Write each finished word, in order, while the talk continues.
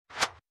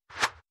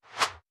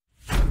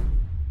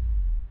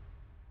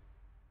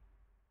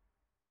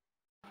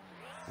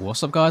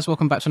What's up, guys?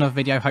 Welcome back to another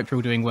video. Hope you're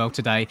all doing well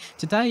today.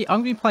 Today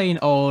I'm going to be playing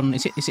on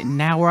is it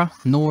Nowra?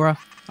 Nowra?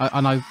 I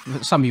know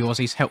some of you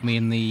Aussies help me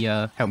in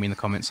the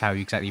comments how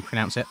you exactly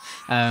pronounce it.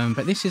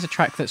 But this is a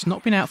track that's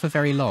not been out for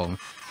very long.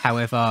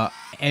 However,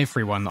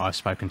 everyone that I've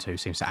spoken to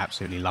seems to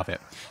absolutely love it.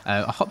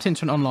 I hopped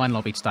into an online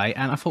lobby today,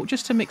 and I thought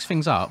just to mix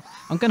things up,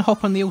 I'm going to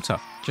hop on the ALTA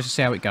just to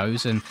see how it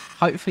goes, and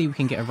hopefully we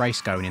can get a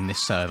race going in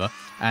this server.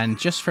 And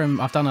just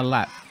from I've done a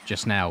lap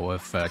just now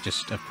of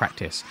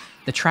practice.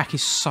 The track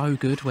is so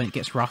good when it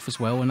gets rough as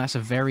well, and that's a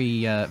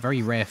very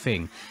rare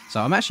thing. So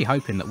I'm actually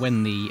hoping that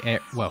when the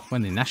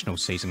national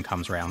season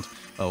comes around,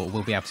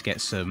 we'll be able to get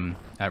some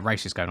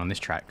races going on this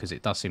track, because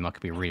it does seem like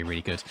it'd be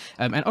really good.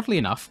 And oddly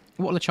enough,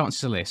 what are the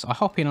chances of this? I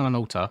hop in on an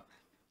ALTA.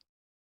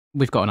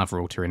 We've got another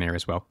ALTA in here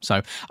as well.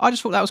 So I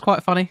just thought that was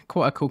quite funny,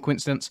 quite a cool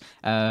coincidence.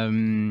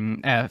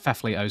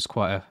 Fafalito's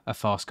quite a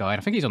fast guy,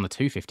 and I think he's on the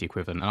 250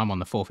 equivalent, and I'm on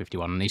the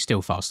 451, and he's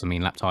still faster than me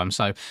in lap time.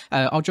 So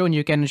I'll join you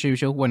again as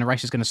usual when the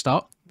race is going to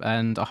start,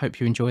 and I hope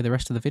you enjoy the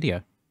rest of the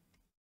video.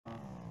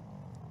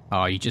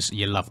 Oh, you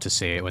love to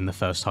see it when the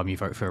first time you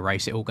vote for a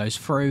race, it all goes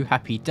through.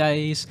 Happy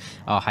days.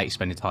 Oh, I hate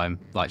spending time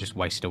like just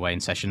wasted away in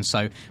sessions.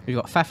 So we've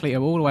got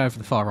Fafalito all the way over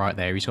the far right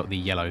there. He's got the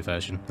yellow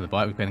version of the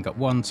bike. We've then got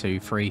 1, 2,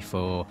 3,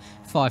 4,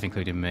 5,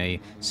 including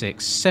me,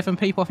 6, 7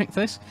 people I think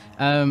for this.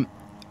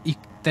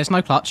 There's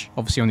no clutch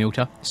obviously on the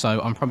ALTA, so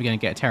I'm probably going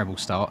to get a terrible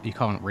start. You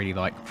can't really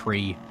like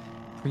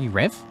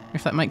pre-rev,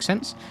 if that makes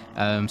sense.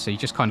 So you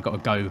just kind of got to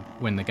go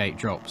when the gate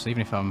drops.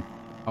 Even if I'm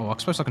Oh, I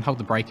suppose I can hold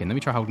the brake in. Let me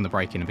try holding the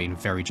brake in and being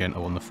very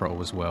gentle on the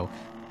throttle as well.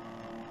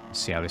 Let's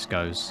see how this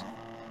goes.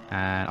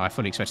 And I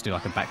fully expect to do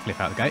like a backflip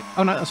out the gate.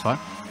 Oh no, that's fine.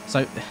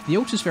 So the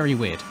ALTA's very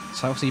weird.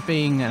 So obviously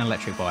being an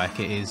electric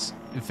bike, it is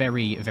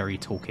very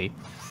torquey.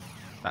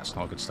 That's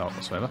not a good start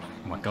whatsoever.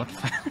 Oh my god.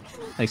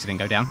 At least it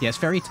didn't go down. Yeah, it's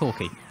very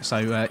torquey.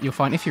 So you'll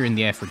find if you're in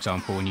the air, for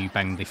example, and you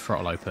bang the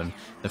throttle open,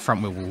 the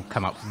front wheel will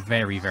come up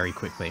very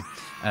quickly.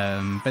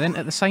 But then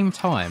at the same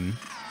time,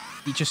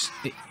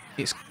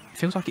 it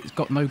feels like it's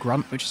got no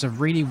grunt, which is a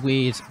really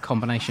weird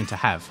combination to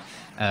have.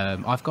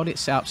 I've got it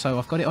set up, so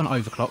I've got it on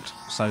overclocked,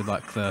 so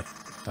like I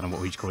don't know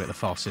what would you call it, the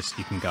fastest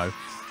you can go.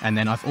 And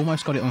then I've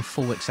almost got it on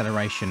full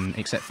acceleration,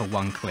 except for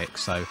one click,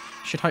 so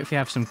should hopefully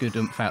have some good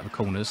oomph out the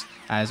corners,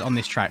 as on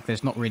this track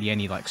there's not really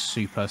any like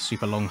super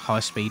long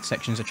high-speed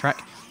sections of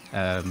track.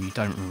 You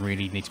don't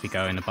really need to be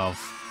going above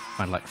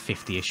kind of like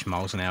 50-ish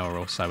miles an hour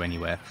or so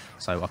anywhere.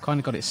 So I kind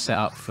of got it set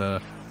up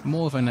for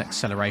more of an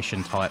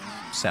acceleration type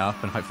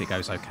setup, and hopefully it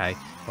goes okay.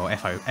 Well,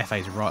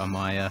 FA's right on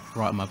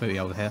my booty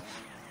over here.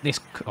 This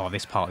part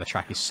of the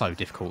track is so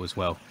difficult as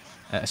well,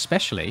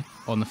 especially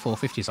on the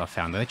 450s. I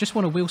found they just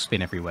want to wheel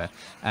spin everywhere,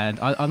 and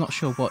I'm not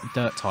sure what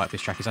dirt type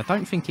this track is. I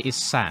don't think it is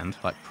sand,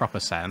 like proper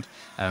sand,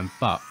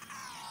 but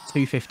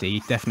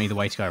 250 definitely the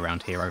way to go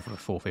around here over a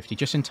 450,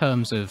 just in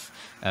terms of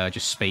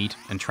just speed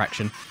and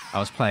traction. I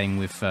was playing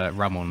with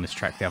Rum on this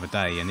track the other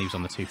day, and he was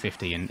on the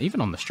 250, and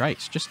even on the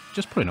straights just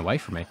pulling away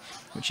from me,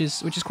 which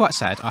is quite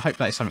sad. I hope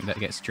that is something that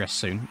gets addressed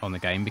soon on the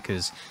game,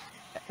 because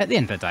at the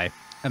end of the day,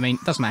 I mean,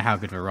 it doesn't matter how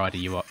good of a rider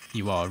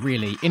you are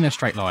really, in a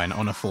straight line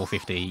on a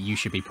 450, you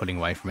should be pulling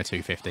away from a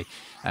 250.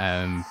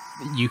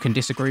 You can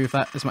disagree with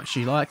that as much as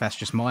you like, that's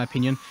just my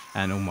opinion.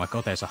 And oh my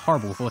god, there's a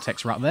horrible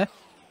vortex right there.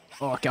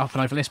 Oh, get up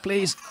and over this,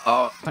 please.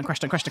 Oh, don't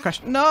crash.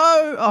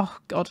 No! Oh,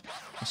 God.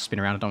 I'll spin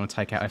around. I don't want to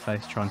take out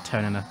FA. Try and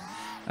turn in a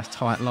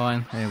tight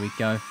line. There we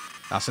go.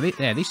 So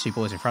these two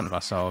boys in front of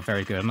us are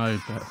very good. I know,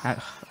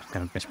 I'm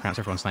going to mispronounce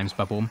everyone's names.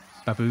 Baboom.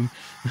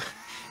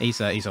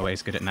 He's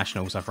always good at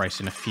nationals. I've raced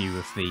in a few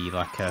of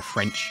the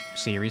French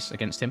series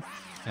against him.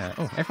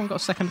 Oh, everyone got a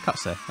second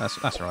cuts there. That's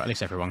all right. At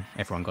least everyone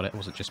got it. It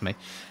wasn't just me.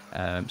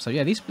 So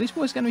yeah, these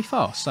boys are going to be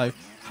fast. So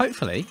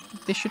hopefully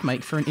this should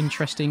make for an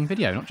interesting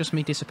video, not just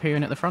me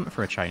disappearing at the front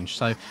for a change.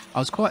 So I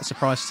was quite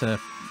surprised to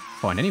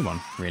find anyone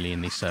really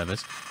in these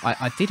servers.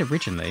 I did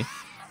originally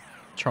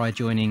try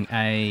joining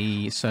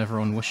a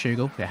server on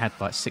Washougal. It had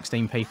like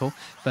 16 people,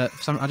 but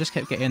I just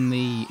kept getting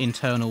the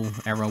internal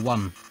error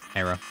 1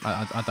 error.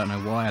 I don't know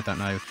why. I don't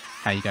know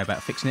how you go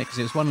about fixing it, because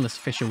it was one of the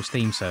official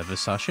Steam servers,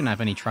 so I shouldn't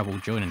have any trouble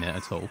joining it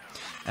at all.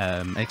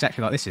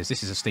 Exactly like this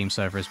is a Steam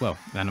server as well,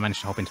 and I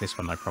managed to hop into this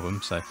one no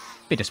problem. So a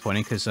bit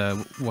disappointing, because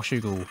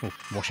Washougal, or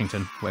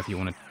Washington, whatever you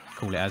want to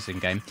call it as in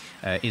game,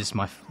 is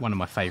one of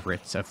my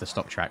favourites of the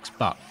stock tracks.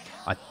 But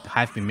I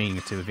have been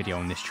meaning to do a video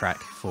on this track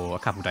for a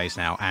couple of days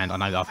now, and I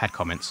know that I've had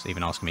comments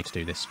even asking me to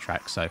do this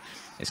track, so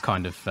it's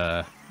kind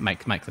of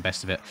make the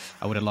best of it.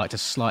 I would have liked a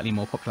slightly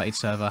more populated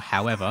server.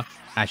 However,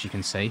 as you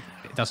can see,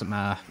 it doesn't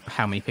matter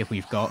how many people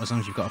you've got, as long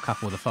as you've got a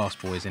couple of the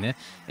fast boys in it,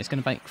 it's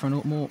going to make for a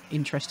lot more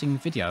interesting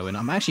video. And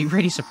I'm actually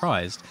really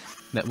surprised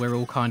that we're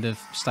all kind of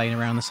staying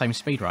around the same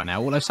speed right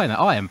now. Although saying that,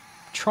 I am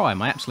trying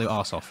my absolute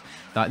arse off.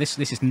 Like this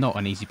is not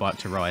an easy bike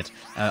to ride.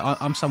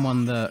 I'm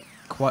someone that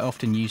quite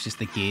often uses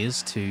the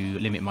gears to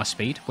limit my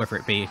speed, whether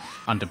it be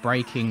under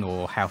braking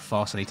or how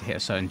fast I need to hit a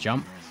certain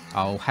jump.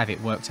 I'll have it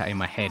worked out in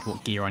my head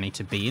what gear I need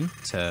to be in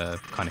to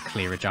kind of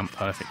clear a jump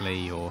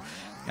perfectly, or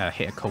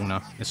hit a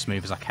corner as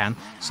smooth as I can.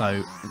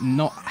 So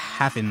not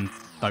having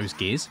those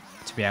gears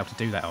to be able to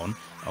do that on.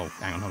 Oh,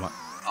 hang on,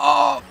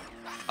 Oh,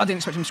 I didn't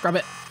expect him to scrub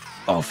it.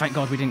 Oh, thank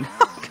God we didn't.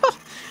 Oh, God.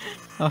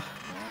 Oh,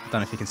 I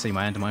don't know if you can see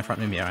my hand. Am I in front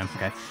of him? Yeah, I am.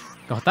 Okay.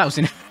 God, that was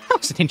an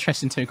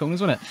interesting two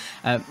corners, wasn't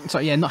it? So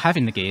yeah, not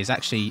having the gears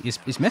actually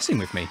is messing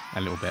with me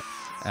a little bit.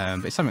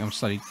 But it's something I'm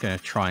slowly going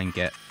to try and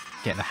get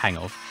the hang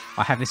of.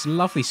 I have this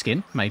lovely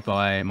skin made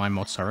by my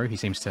mod Sorrow. He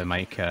seems to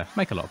make a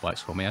lot of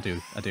bikes for me. I do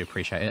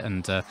appreciate it,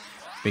 and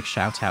big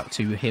shout out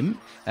to him.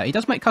 He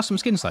does make custom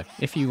skins though.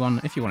 If you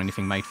want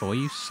anything made for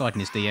you, slide in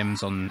his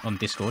DMs on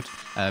Discord.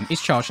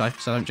 It's charged though,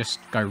 so don't just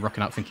go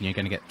rocking up thinking you're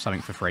going to get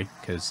something for free,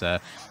 because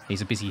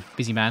he's a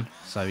busy man,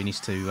 so he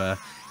needs to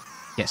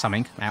get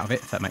something out of it,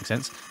 if that makes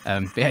sense.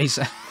 But yeah,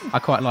 I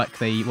quite like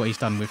what he's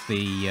done with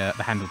the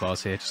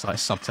handlebars here, just like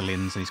sub to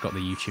Lynn's, and he's got the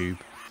YouTube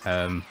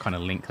kind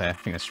of link there. I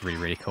think that's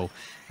really cool.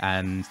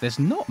 And there's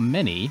not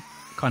many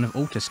kind of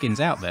ALTA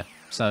skins out there,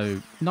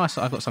 so nice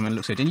that I've got something that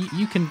looks good. And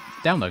you can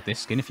download this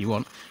skin if you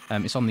want.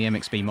 It's on the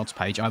MXB mods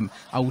page. I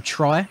will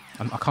try.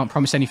 I can't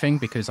promise anything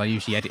because I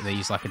usually edit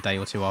these like a day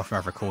or two after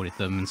I've recorded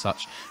them and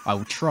such. I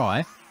will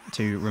try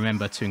to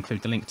remember to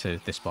include the link to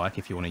this bike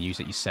if you want to use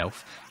it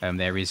yourself.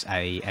 There is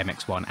a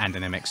MX1 and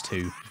an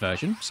MX2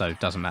 version, so it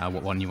doesn't matter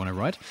what one you want to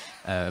ride.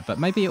 But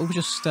maybe it will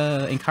just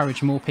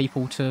encourage more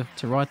people to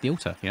ride the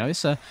ALTA. You know,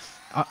 it's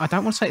I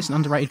don't want to say it's an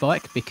underrated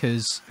bike,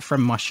 because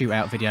from my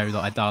shootout video that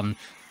I've done,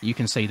 you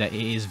can see that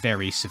it is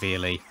very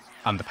severely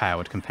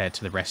underpowered compared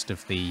to the rest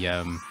of the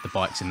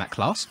bikes in that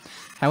class.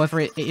 However,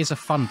 it is a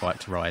fun bike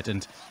to ride,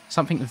 and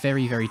something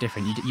very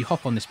different. You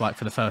hop on this bike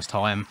for the first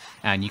time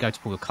and you go to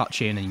pull the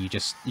clutch in and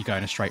you go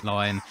in a straight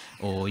line,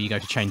 or you go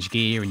to change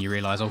gear and you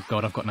realise, oh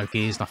god, I've got no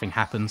gears, nothing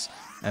happens.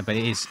 But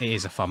it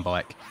is a fun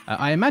bike.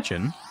 I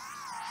imagine,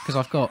 because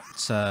I've got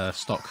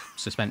stock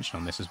suspension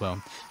on this as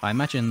well, I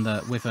imagine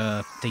that with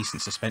a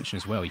decent suspension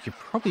as well, you could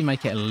probably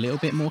make it a little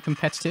bit more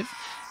competitive.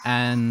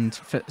 And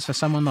for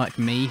someone like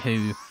me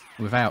who,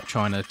 without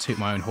trying to toot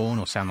my own horn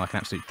or sound like an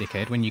absolute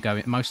dickhead, when you go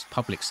in, most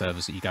public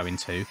servers that you go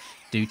into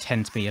do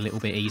tend to be a little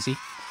bit easy.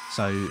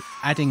 So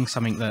adding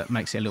something that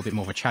makes it a little bit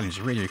more of a challenge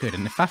is really good.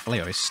 And the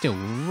Fafalito is still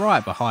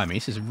right behind me.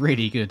 This is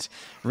really good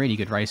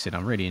racing.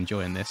 I'm really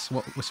enjoying this.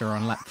 What was there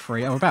on lap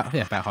 3? Oh, about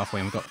halfway,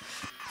 and we've got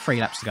 3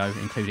 laps to go,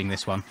 including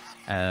this one.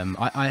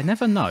 I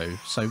never know.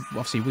 So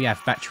obviously we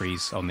have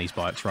batteries on these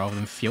bikes rather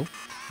than fuel.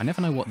 I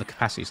never know what the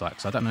capacity is like,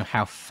 so I don't know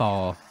how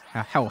far,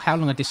 how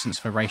long a distance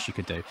for a race you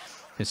could do.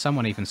 Because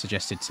someone even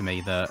suggested to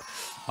me that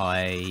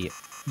I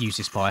use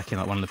this bike in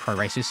like one of the pro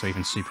races, so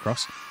even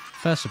Supercross.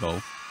 First of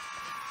all,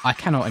 I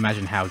cannot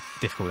imagine how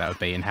difficult that would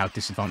be and how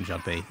disadvantaged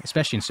I'd be,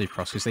 especially in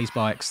Supercross, because these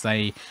bikes,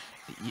 I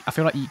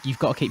feel like you've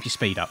got to keep your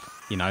speed up.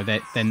 You know,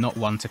 they're not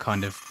one to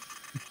kind of,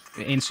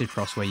 in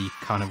Supercross where you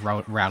kind of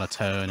round a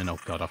turn and, oh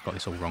god, I've got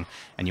this all wrong,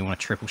 and you want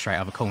to triple straight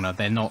out of a corner.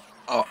 They're not,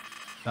 oh,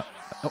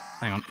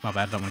 hang on, my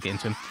bad, I don't want to get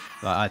into them.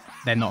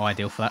 They're not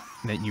ideal for that.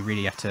 That you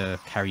really have to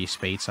carry your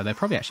speed, so they're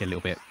probably actually a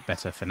little bit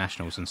better for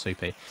nationals than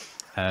Soupy.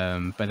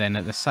 But then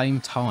at the same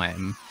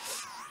time,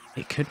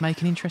 it could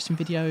make an interesting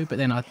video, but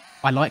then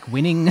I like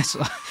winning. I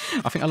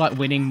think I like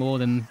winning more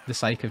than the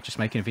sake of just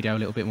making a video a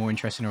little bit more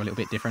interesting or a little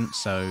bit different,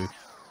 so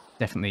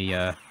definitely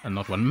an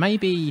odd one.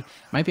 Maybe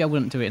I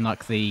wouldn't do it in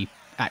like the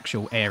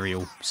actual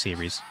aerial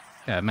series.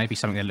 Maybe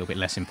something a little bit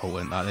less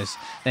important. Like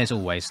there's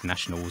always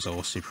nationals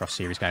or Supercross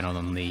series going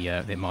on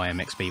the my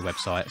MXB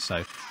website,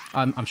 so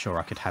I'm sure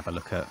I could have a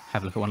look at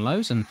one of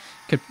those, and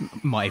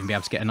might even be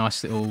able to get a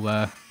nice little.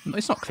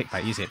 It's not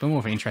clickbait, is it? But more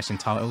of an interesting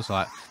titles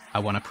like I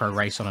won a pro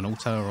race on an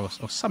ALTA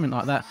or something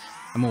like that.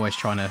 I'm always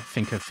trying to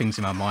think of things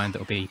in my mind that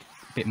will be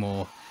a bit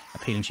more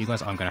appealing to you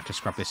guys. I'm going to have to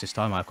scrub this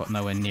time. I've got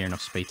nowhere near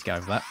enough speed to get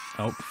over that.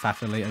 Oh,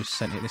 Fafalito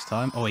sent it this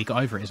time. Oh, he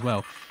got over it as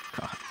well.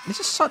 God, this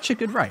is such a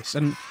good race,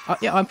 and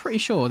yeah, I'm pretty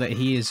sure that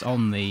he is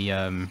on the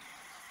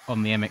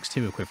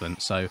MX2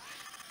 equivalent. So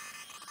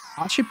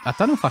I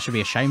don't know if I should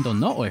be ashamed or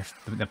not, or if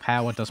the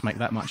power does make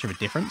that much of a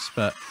difference.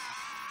 But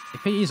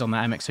if he is on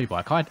that MX2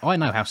 bike, I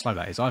know how slow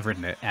that is. I've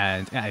ridden it,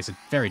 and that is a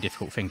very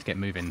difficult thing to get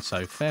moving.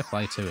 So fair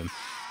play to him.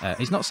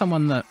 He's not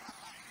someone that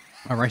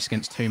I race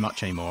against too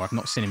much anymore. I've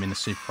not seen him in the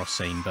Supercross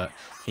scene, but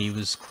he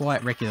was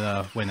quite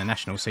regular when the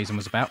national season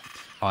was about.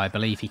 I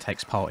believe he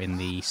takes part in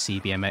the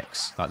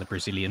CBMX, like the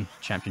Brazilian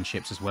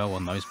championships as well,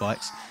 on those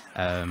bikes.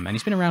 And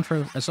he's been around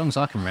for as long as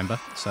I can remember,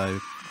 so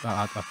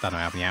I don't know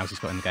how many hours he's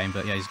got in the game,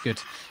 but yeah, he's a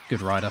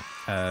good rider.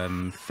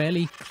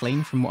 Fairly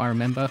clean from what I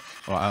remember.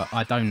 Well,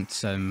 I don't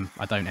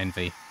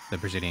envy the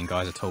Brazilian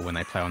guys at all when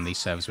they play on these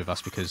servers with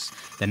us, because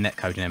they're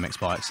netcoding MX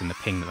bikes, and the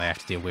ping that they have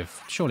to deal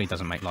with surely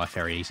doesn't make life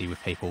very easy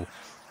with people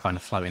kind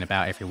of floating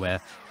about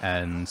everywhere,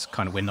 and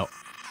kind of we're not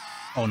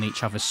on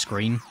each other's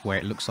screen where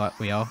it looks like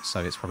we are, so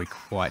it's probably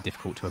quite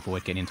difficult to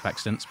avoid getting into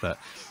accidents. But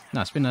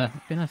no, it's been a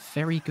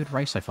very good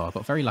race so far. I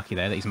got very lucky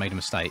there that he's made a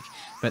mistake,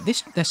 but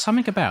there's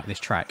something about this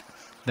track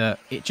that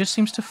it just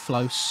seems to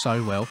flow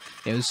so well.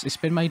 It's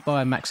been made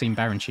by Maxime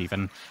Baranchev,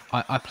 and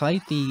I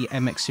played the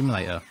MX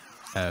Simulator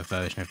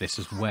version of this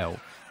as well,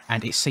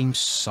 and it seems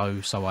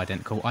so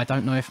identical. I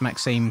don't know if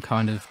Maxime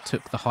kind of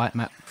took the height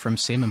map from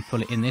Sim and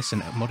put it in this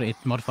and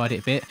modified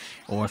it a bit,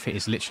 or if it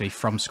is literally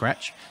from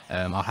scratch.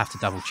 I'll have to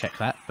double check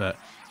that, but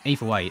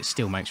either way, it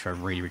still makes for a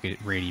really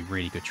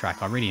good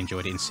track. I really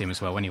enjoyed it in sim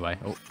as well. Anyway,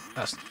 oh,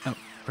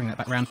 bring that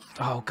back round.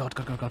 Oh god,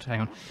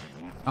 hang on.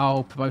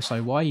 Oh,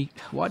 Paboso, why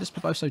does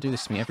Paboso do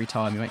this to me every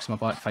time? He makes my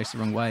bike face the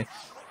wrong way.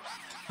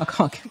 I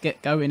can't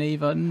get going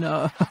either.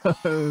 No.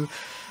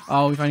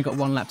 Oh, we've only got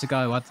 1 lap to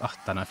go. I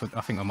don't know.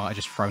 I think I might have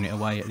just thrown it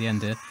away at the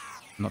end here.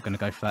 I'm not going to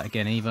go for that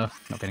again either.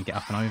 Not going to get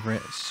up and over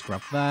it.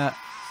 Scrub that.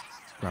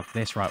 Scrub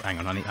this. Right, hang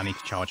on. I need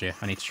to charge here.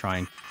 I need to try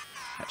and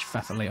catch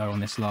Fafalito on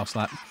this last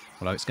lap.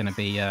 Although it's going to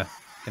be a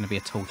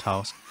tall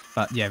task.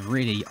 But yeah,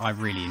 I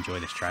really enjoy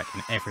this track,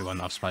 and everyone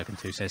that I've spoken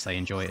to says they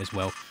enjoy it as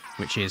well,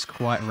 which is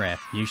quite rare.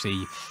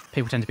 Usually,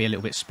 people tend to be a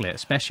little bit split,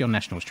 especially on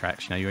nationals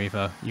tracks. You know, you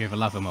either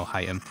love them or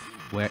hate them.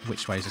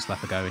 Which way is this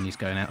lapper going? He's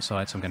going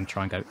outside, so I'm going to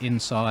try and go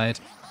inside.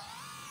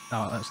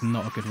 Oh, that's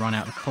not a good run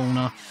out of the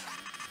corner.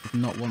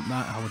 Did not want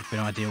that. That would have been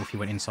ideal if he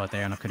went inside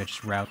there, and I could have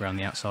just railed around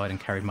the outside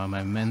and carried my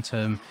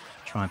momentum.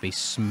 Try and be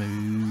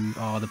smooth.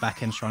 Oh, the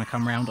back end's trying to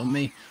come round on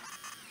me.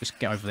 Just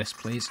get over this,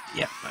 please.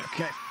 Yep,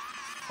 okay.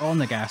 On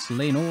the gas,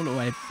 lean all the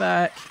way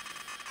back.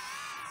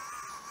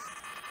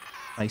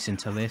 Face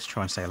into this.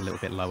 Try and stay a little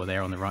bit lower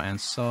there on the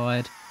right-hand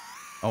side.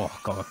 Oh,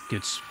 got a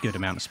good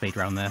amount of speed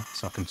around there,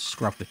 so I can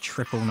scrub the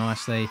triple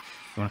nicely. You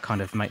want to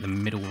kind of make the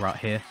middle right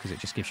here, because it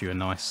just gives you a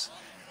nice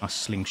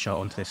slingshot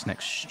onto this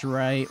next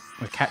straight.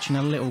 We're catching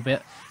a little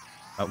bit,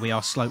 but we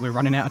are slow. We're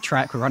running out of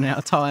track. We're running out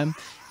of time.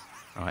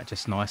 All right,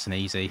 just nice and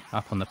easy.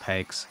 Up on the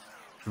pegs.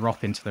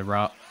 Drop into the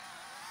rut.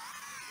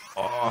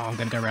 Oh, I'm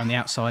going to go around the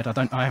outside.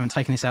 I haven't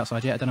taken this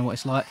outside yet. I don't know what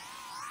it's like.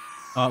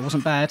 Oh, it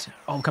wasn't bad.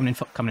 Oh, coming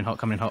in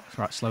hot.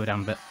 Right, slow it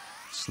down a bit.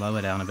 Slow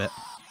it down a bit.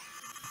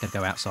 Going to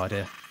go outside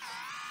here.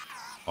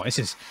 Oh, this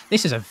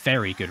is a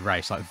very good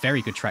race. Like,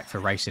 very good track for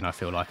racing, I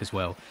feel like, as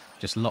well.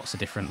 Just lots of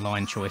different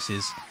line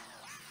choices.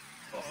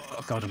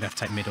 Oh, God, I'm going to have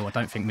to take middle. I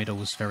don't think middle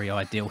was very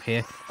ideal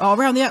here. Oh,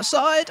 around the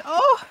outside.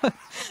 Oh,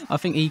 I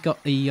think he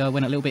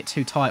went a little bit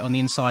too tight on the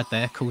inside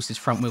there. Caused his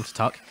front wheel to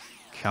tuck.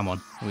 Come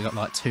on. We got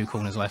like 2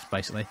 corners left,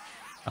 basically.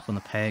 Up on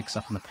the pegs.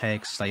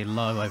 Stay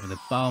low over the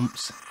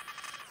bumps.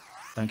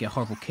 Don't get a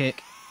horrible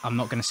kick. I'm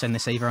not going to send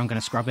this either. I'm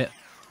going to scrub it.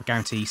 I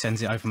guarantee he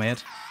sends it over my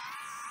head.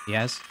 He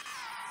has.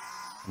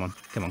 Come on.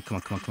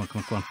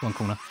 One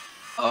corner.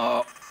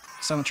 Oh,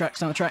 stay on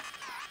the track.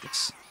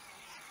 Yes.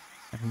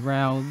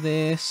 Rail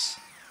this.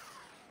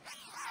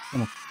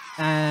 Come on.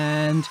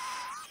 And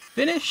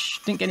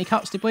finish. Didn't get any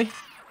cuts, did we?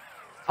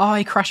 Oh,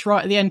 he crashed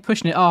right at the end,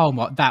 pushing it. Oh,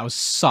 my, that was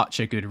such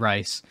a good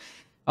race.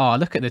 Oh,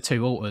 look at the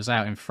 2 Altas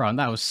out in front.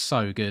 That was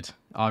so good.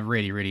 I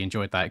really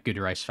enjoyed that. Good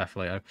race,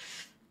 Fafalito.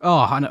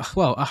 Oh,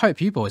 well, I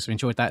hope you boys have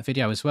enjoyed that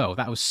video as well.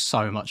 That was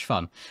so much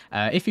fun.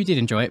 If you did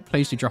enjoy it,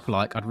 please do drop a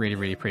like. I'd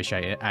really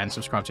appreciate it. And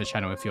subscribe to the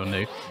channel if you're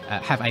new.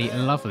 Have a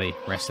lovely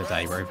rest of the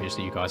day, wherever it is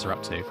that you guys are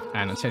up to.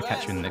 And until I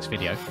catch you in the next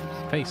video,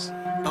 peace.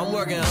 I'm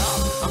working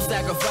hard, I'm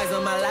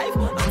sacrificing my life,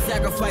 I'm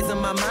sacrificing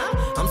my mind,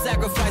 I'm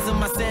sacrificing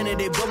my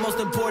sanity, but most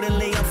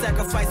importantly, I'm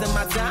sacrificing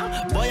my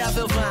time. Boy, I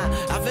feel fine,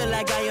 I feel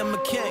like I am a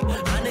king.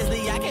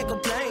 Honestly, I can't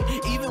complain,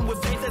 even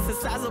with faith that's the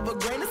size of a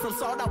grain of some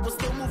salt, I will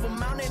still move a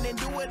mountain and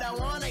do what I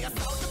want. I got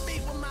salt to be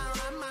for my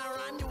rhyme.